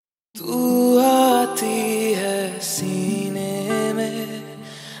तू आती है सीने में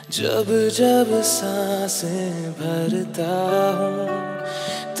जब जब सांसें भरता हूँ,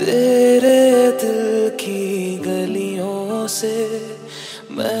 तेरे दिल की गलियों से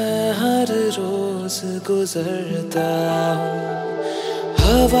मैं हर रोज गुजरता हूँ।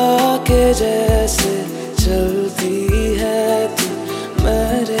 हवा के जैसे चलती है तू,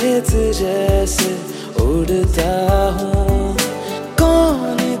 मैं रेत जैसे उड़ता हूँ।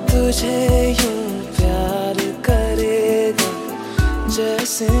 कौन तुझे यूं प्यार करेगा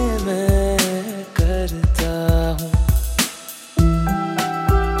जैसे मैं करता हूँ।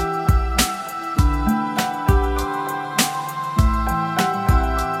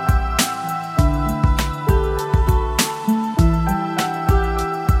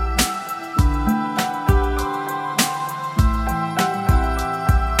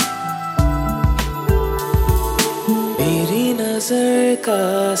 मेरी नजर का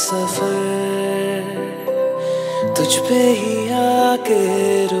सफर तुझ पे ही आके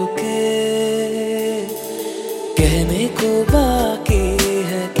रुके, कहने को बाकी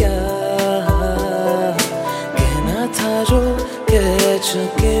है क्या, कहना था जो कह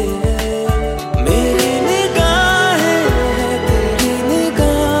चुके। मेरी निगाहें हैं तेरी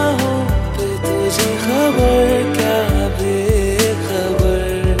निगाहों पे, तुझे खबर क्या बेखबर।